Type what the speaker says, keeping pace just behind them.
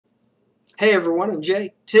Hey everyone, I'm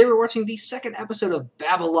Jay. Today we're watching the second episode of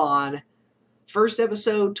Babylon. First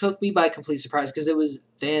episode took me by complete surprise because it was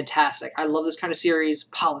fantastic. I love this kind of series.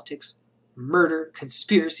 Politics, murder,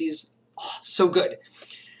 conspiracies. Oh, so good.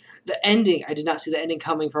 The ending, I did not see the ending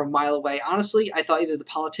coming from a mile away. Honestly, I thought either the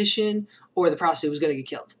politician or the prostitute was going to get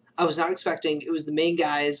killed. I was not expecting it was the main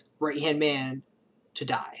guy's right-hand man to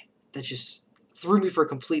die. That just threw me for a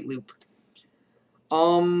complete loop.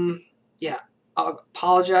 Yeah. I'll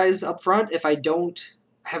apologize up front if I don't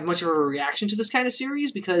have much of a reaction to this kind of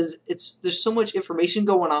series because there's so much information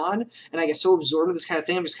going on and I get so absorbed in this kind of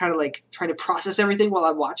thing. I'm just kind of like trying to process everything while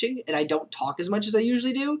I'm watching and I don't talk as much as I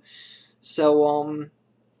usually do. So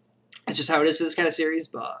it's just how it is for this kind of series,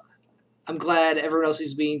 but I'm glad everyone else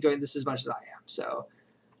is enjoying this as much as I am. So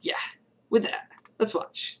yeah, with that, let's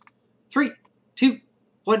watch. 3, 2,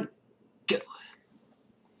 1, go.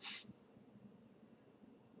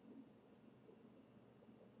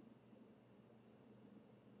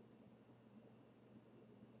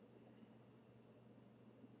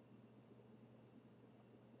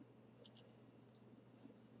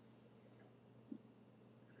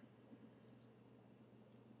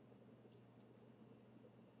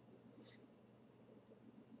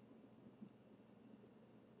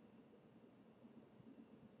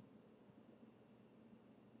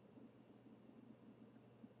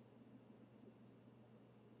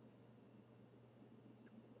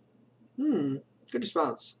 Good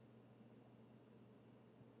response.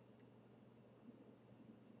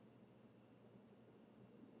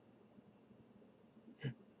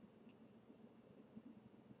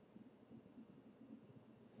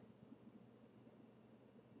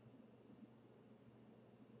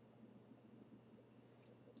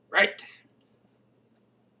 Right.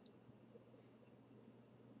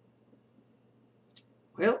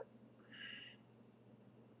 Well.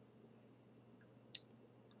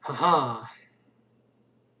 Haha.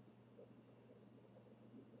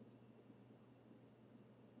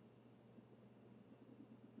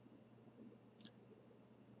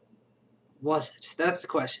 Was it? That's the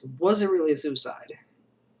question. Was it really a suicide?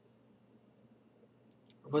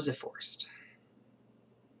 Or was it forced?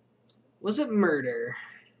 Was it murder?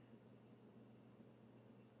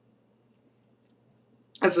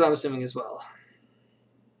 That's what I'm assuming as well.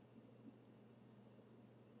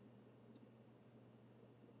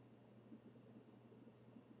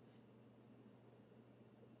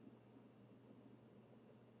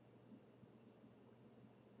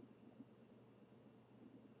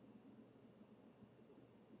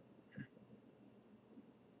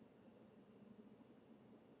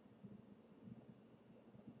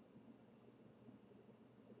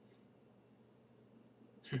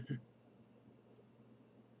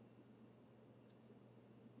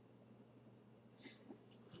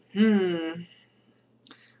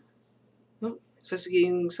 Well,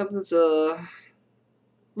 investigating something that's a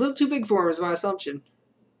little too big for him is my assumption.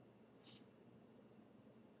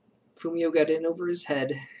 Fumio got in over his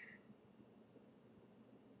head.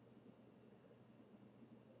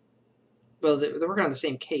 Well, they're working on the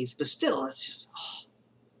same case, but still, it's just...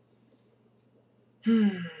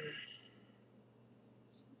 Oh.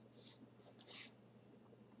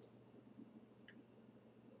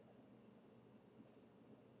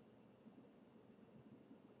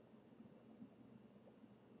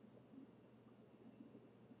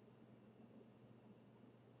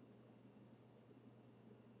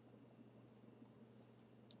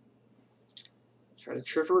 Try to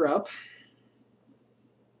trip her up.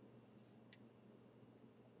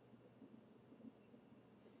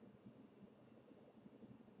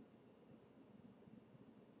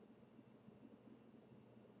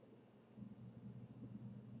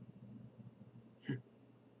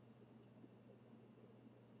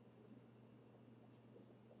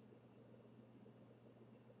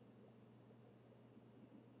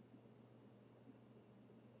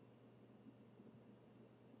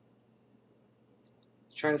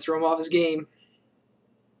 Trying to throw him off his game.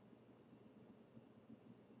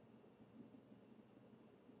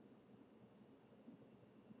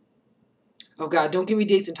 Oh god, don't give me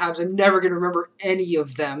dates and times. I'm never going to remember any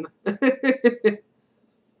of them.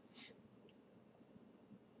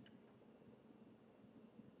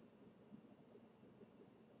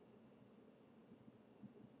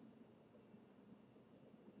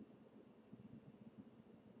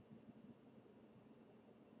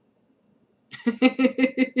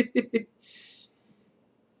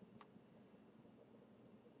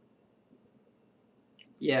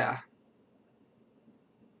 Yeah.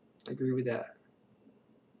 I agree with that.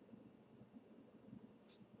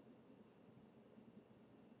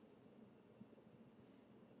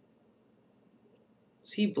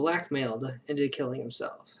 Was he blackmailed into killing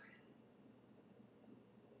himself?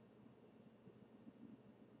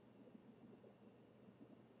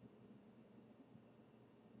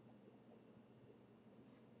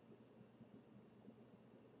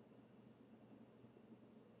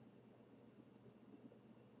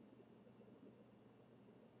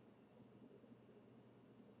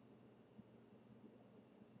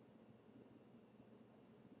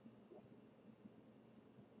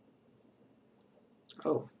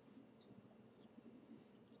 Oh.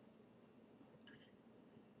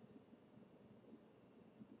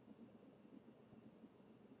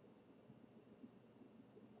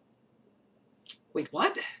 Wait,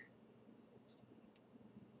 what?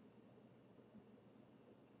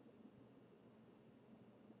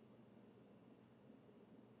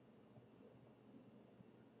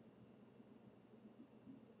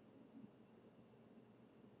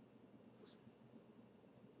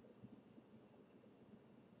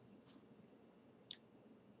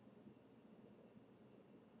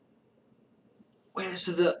 Wait,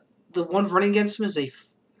 so the one running against him is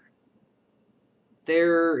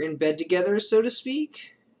they're in bed together, so to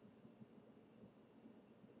speak?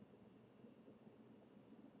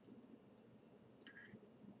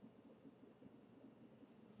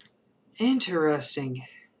 Interesting.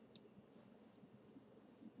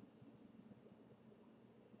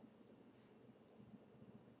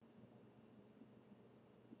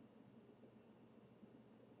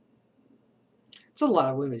 It's a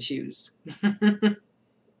lot of women's shoes.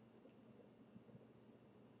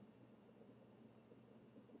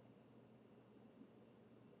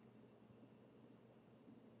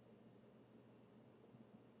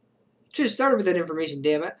 Should have started with that information,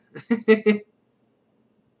 damn it.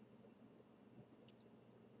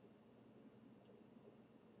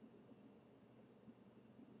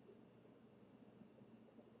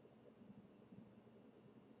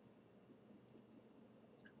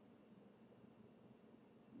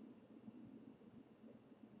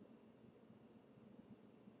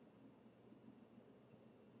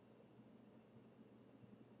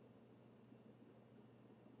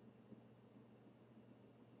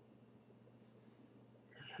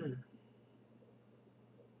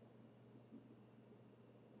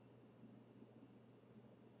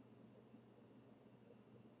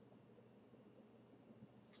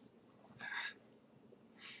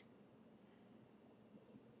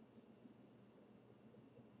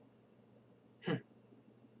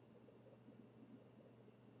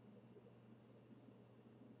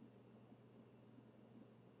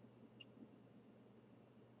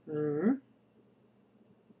 Mm-hmm.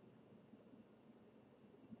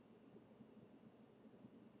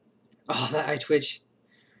 Oh, that eye twitch.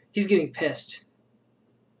 He's getting pissed.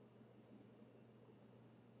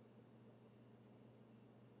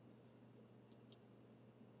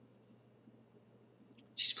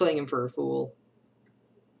 She's playing him for a fool.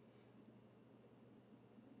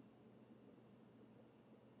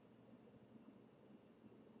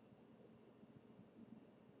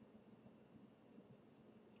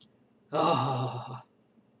 Oh.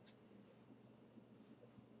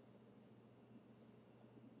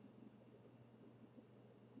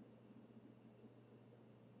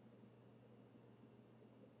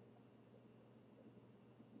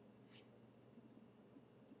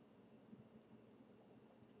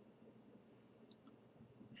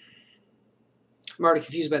 I'm already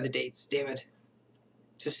confused by the dates. Damn it.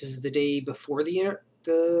 This is the day before the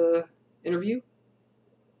interview?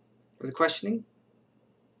 Or the questioning?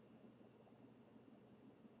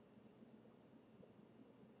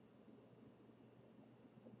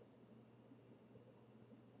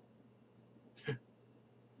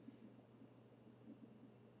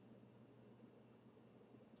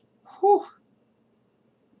 Whew.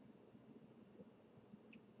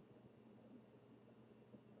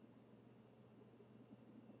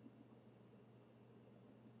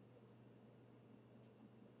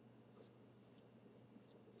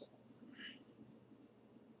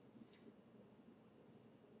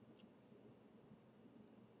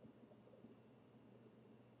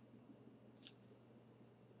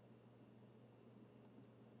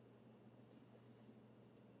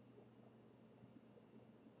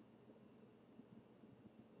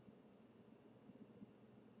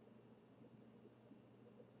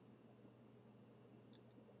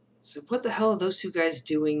 So what the hell are those two guys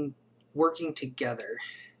doing working together?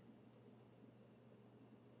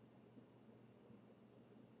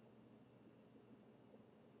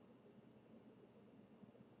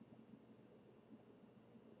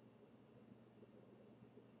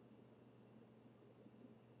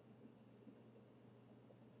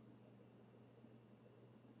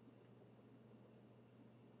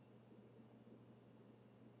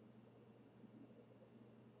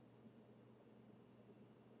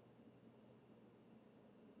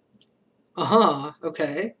 Uh-huh.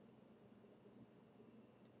 Okay.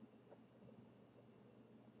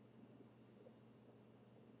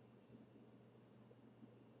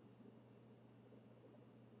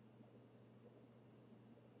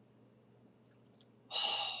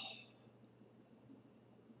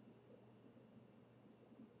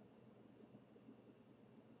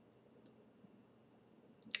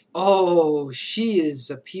 Oh, she is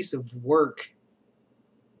a piece of work.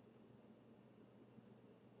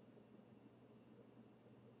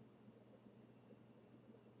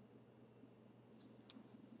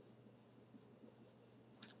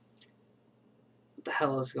 What the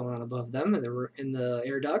hell is going on above them in the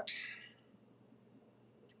air duct?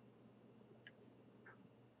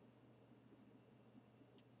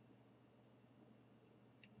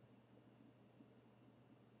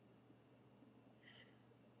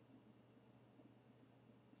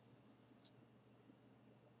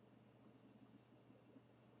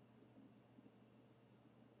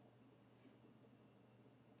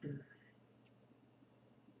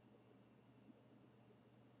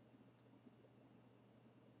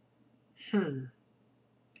 Hmm.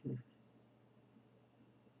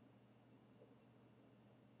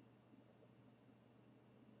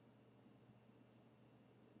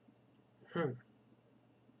 Hmm.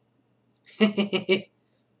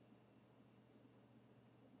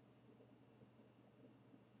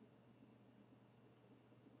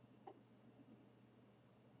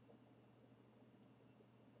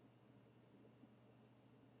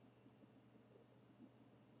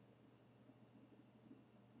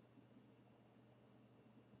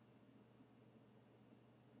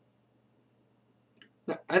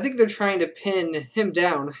 I think they're trying to pin him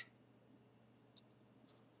down.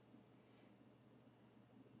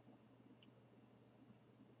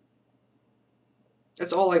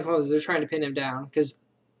 That's all I suppose. They're trying to pin him down because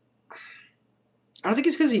I don't think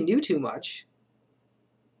it's because he knew too much.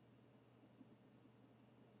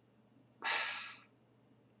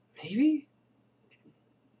 Maybe.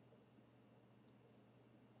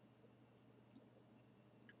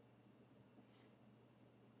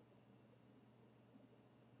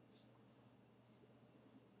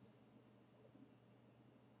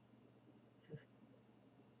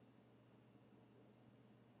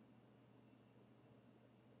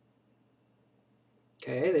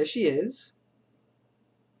 Okay, there she is.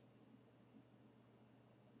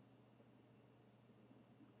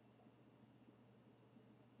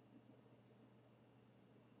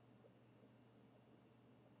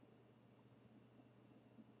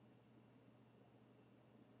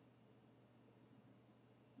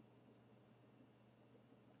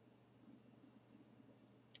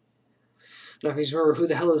 Now if you remember who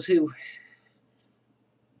the hell is who.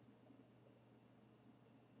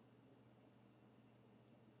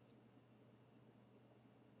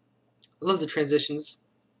 I love the transitions.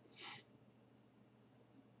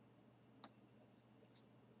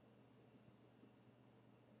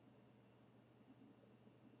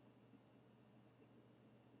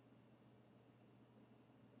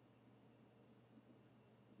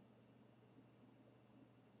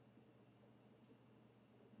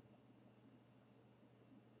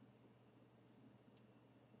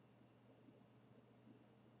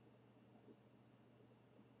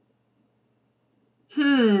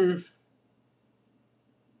 Hmm.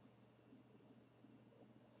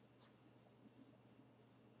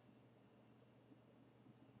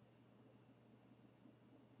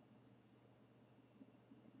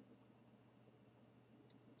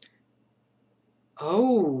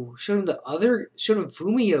 Oh, showed him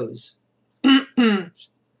Fumio's.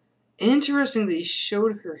 Interesting that he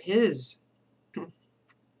showed her his. At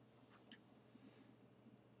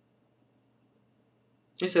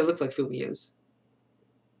least it looked like Fumio's.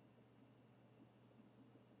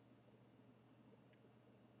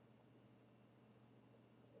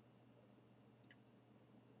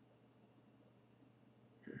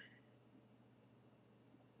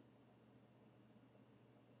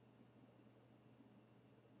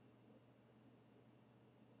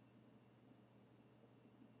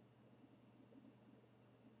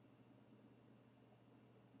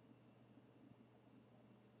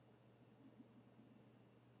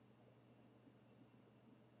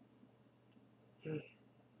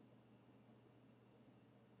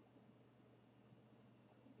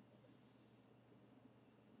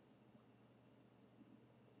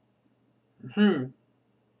 Hmm.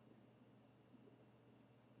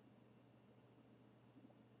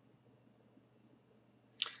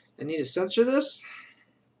 I need to censor this.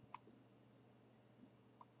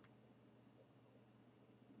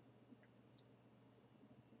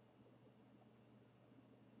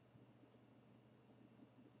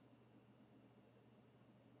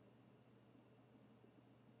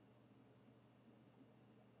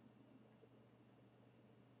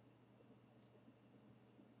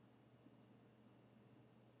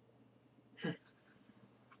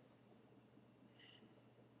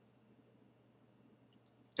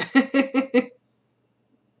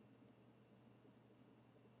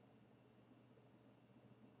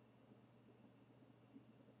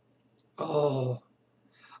 Oh.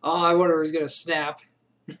 Oh, I wonder if he's gonna snap.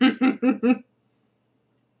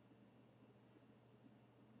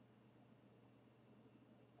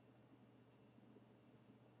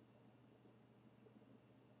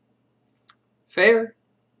 Fair.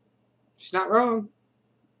 She's not wrong.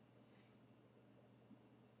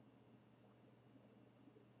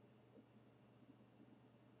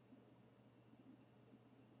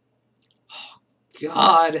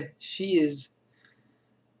 God, she is.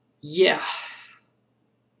 Yeah.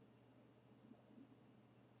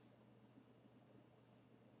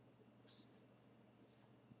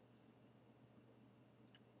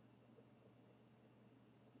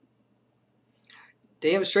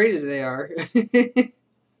 Damn straight they are.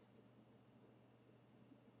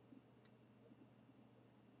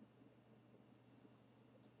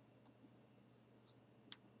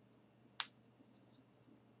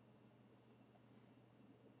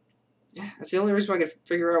 Yeah, that's the only reason I could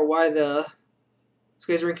figure out why these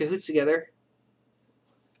guys are in cahoots together.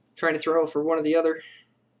 Trying to throw for one or the other.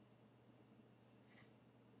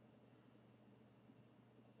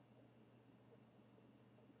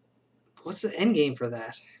 What's the end game for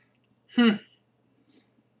that?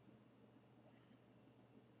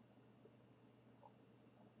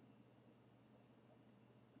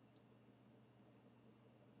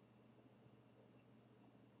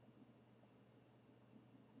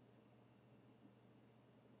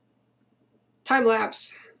 Time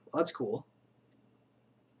lapse. Well, that's cool.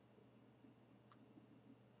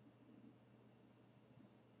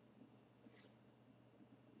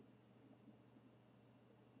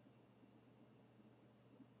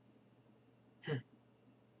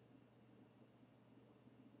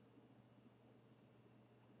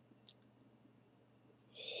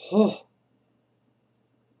 Oh.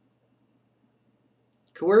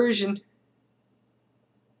 Coercion.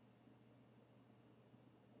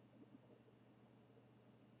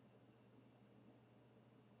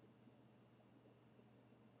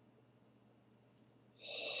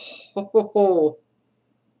 Oh.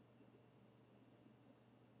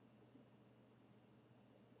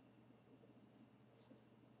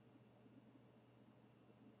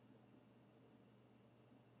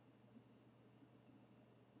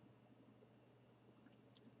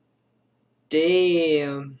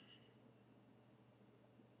 Damn.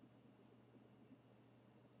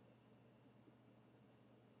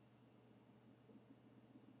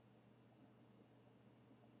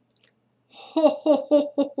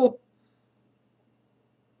 Oh.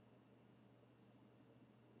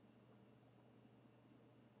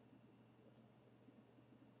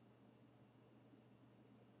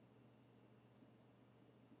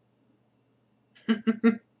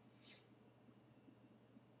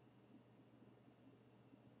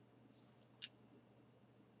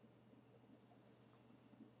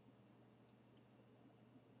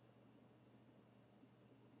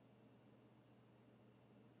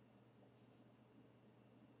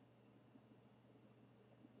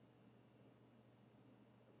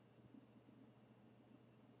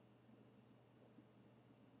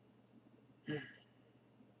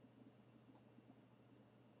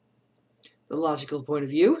 The logical point of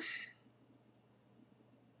view.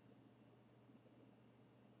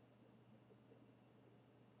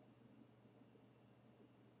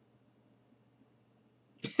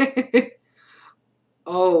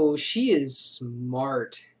 Oh, she is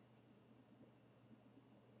smart.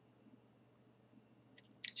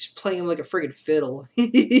 She's playing him like a friggin' fiddle.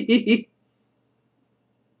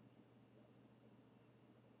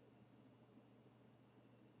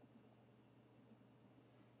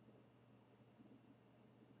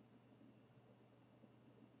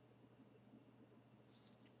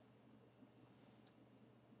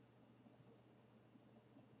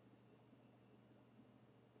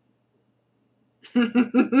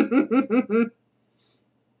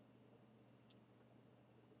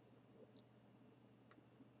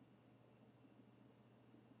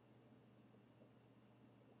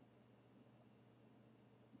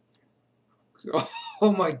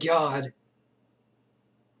 Oh my god.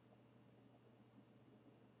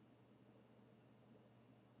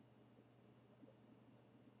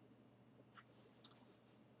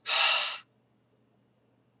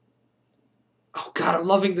 Oh god, I'm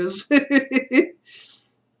loving this.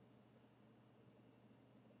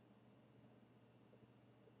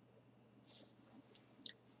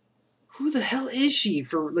 Who the hell is she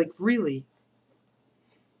for, like, really?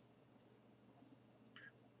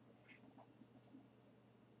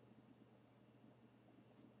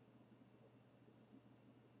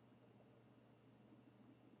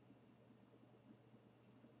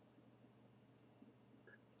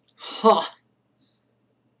 Huh.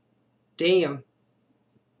 Damn.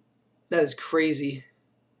 That is crazy.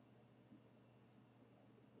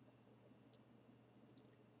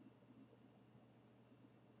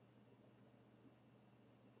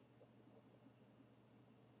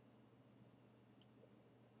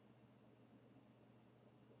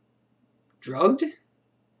 Drugged?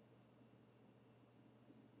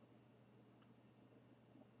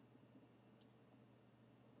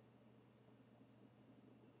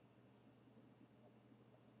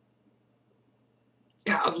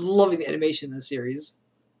 God, I'm loving the animation in this series.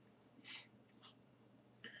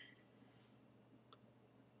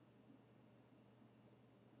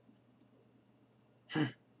 Got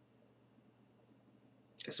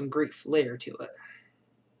some great flair to it.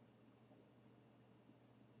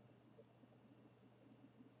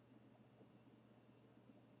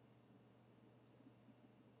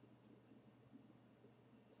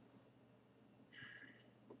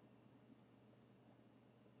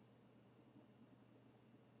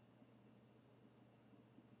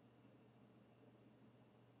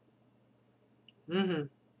 Mm-hmm.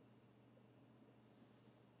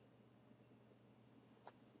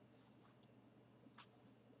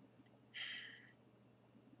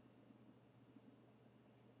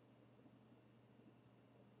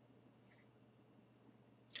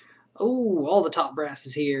 Oh, all the top brass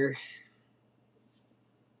is here.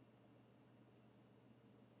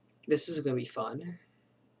 This is going to be fun.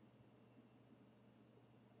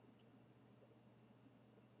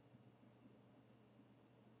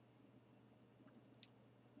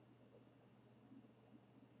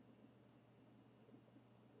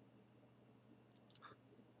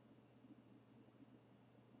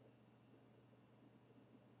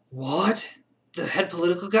 What? The head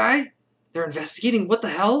political guy? They're investigating? What the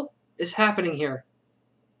hell is happening here?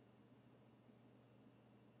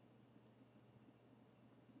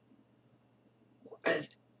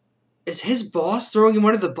 Is his boss throwing him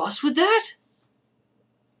under the bus with that?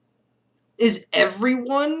 Is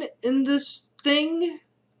everyone in this thing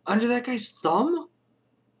under that guy's thumb?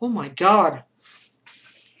 Oh my god.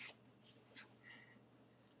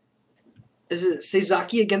 Is it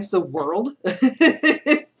Seizaki against the world?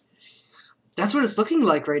 That's what it's looking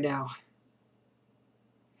like right now.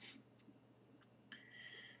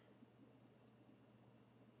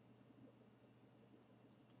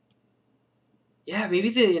 Yeah, maybe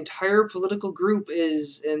the entire political group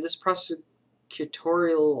is in this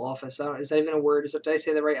prosecutorial office. I don't, is that even a word? Did I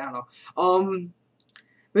say that right? I don't know.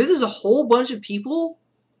 Maybe there's a whole bunch of people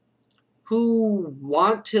who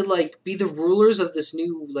want to like be the rulers of this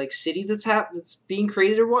new like city that's being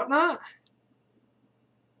created or whatnot,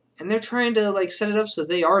 and they're trying to like set it up so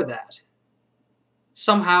they are that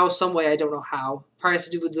somehow, some way. I don't know how. Probably has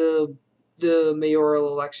to do with the mayoral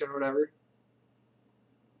election or whatever.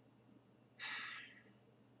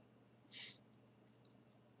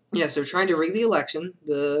 Yes, they're trying to rig the election.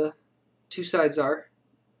 The two sides are.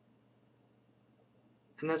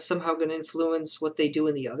 And that's somehow going to influence what they do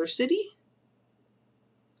in the other city?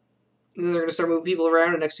 And then they're going to start moving people around,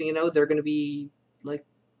 and next thing you know, they're going to be, like,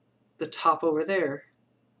 the top over there.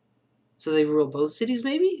 So they rule both cities,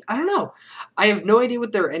 maybe? I don't know. I have no idea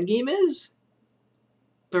what their endgame is.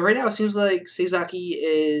 But right now, it seems like Seizaki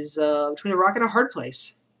is between a rock and a hard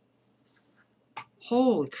place.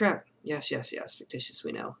 Holy crap. Yes, yes, yes. Fictitious,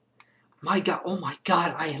 we know. My god, oh my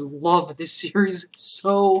god, I love this series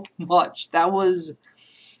so much. That was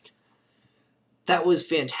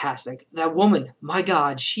fantastic. That woman, my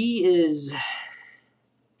god, she's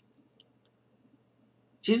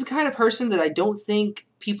the kind of person that I don't think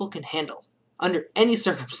people can handle under any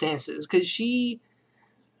circumstances, because she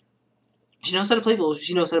knows how to play people.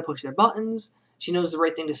 She knows how to push their buttons. She knows the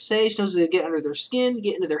right thing to say. She knows how to get under their skin,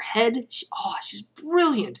 get into their head. She's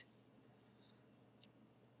brilliant.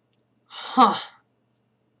 Huh.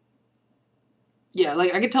 Yeah,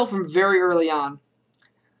 like, I could tell from very early on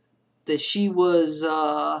that she was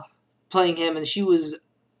playing him, and she was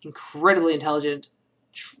incredibly intelligent,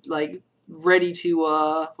 like, ready to,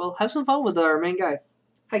 well, have some fun with our main guy.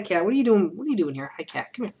 Hi, Cat. What are you doing? What are you doing here? Hi,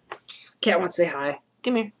 Cat. Come here. Cat wants to say hi.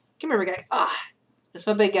 Come here. Come here, big guy. Ah, that's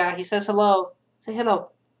my big guy. He says hello. Say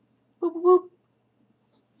hello. Boop, boop, boop.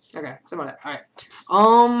 Okay, something like that. All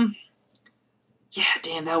right. Yeah,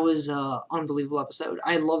 damn, that was an unbelievable episode.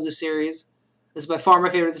 I love this series. This is by far my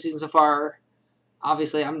favorite of the season so far.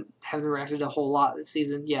 Obviously, I haven't reacted a whole lot this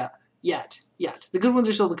season yet. The good ones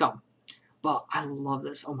are still to come. But I love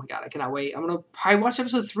this. Oh my god, I cannot wait. I'm going to probably watch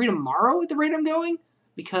episode 3 tomorrow at the rate I'm going,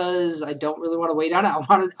 because I don't really want to wait on it.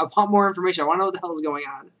 I want more information. I want to know what the hell is going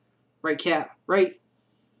on. Right, Cat? Right?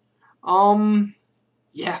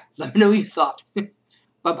 Yeah, let me know what you thought.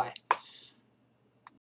 Bye-bye.